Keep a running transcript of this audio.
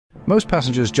Most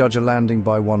passengers judge a landing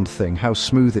by one thing: how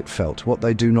smooth it felt. What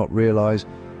they do not realize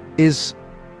is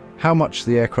how much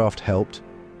the aircraft helped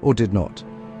or did not.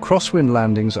 Crosswind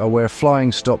landings are where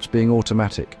flying stops being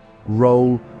automatic.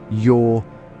 Roll, yaw,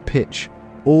 pitch,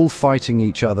 all fighting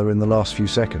each other in the last few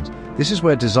seconds. This is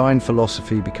where design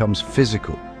philosophy becomes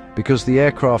physical, because the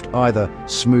aircraft either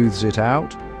smooths it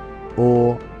out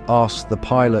or asks the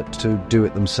pilot to do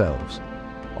it themselves.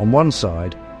 On one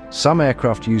side, some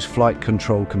aircraft use flight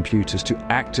control computers to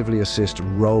actively assist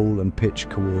roll and pitch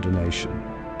coordination.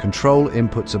 Control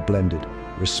inputs are blended,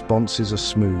 responses are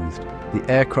smoothed. The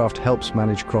aircraft helps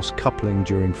manage cross-coupling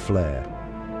during flare.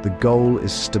 The goal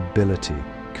is stability,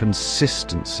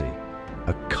 consistency,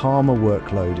 a calmer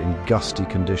workload in gusty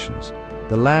conditions.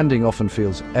 The landing often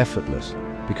feels effortless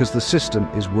because the system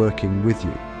is working with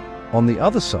you. On the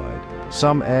other side,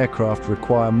 some aircraft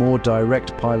require more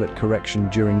direct pilot correction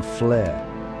during flare.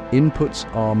 Inputs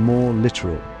are more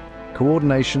literal.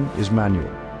 Coordination is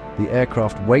manual. The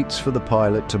aircraft waits for the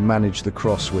pilot to manage the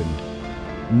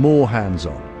crosswind. More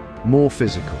hands-on, more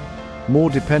physical, more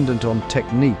dependent on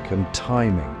technique and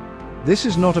timing. This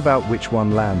is not about which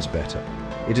one lands better.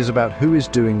 It is about who is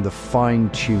doing the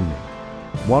fine-tuning.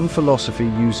 One philosophy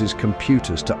uses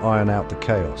computers to iron out the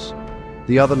chaos.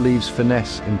 The other leaves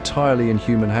finesse entirely in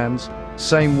human hands.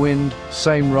 Same wind,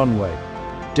 same runway.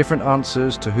 Different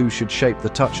answers to who should shape the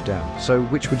touchdown. So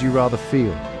which would you rather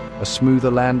feel? A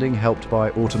smoother landing helped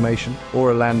by automation,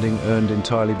 or a landing earned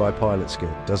entirely by pilot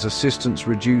skill? Does assistance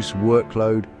reduce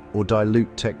workload or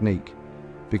dilute technique?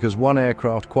 Because one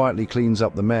aircraft quietly cleans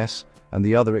up the mess and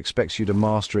the other expects you to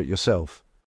master it yourself.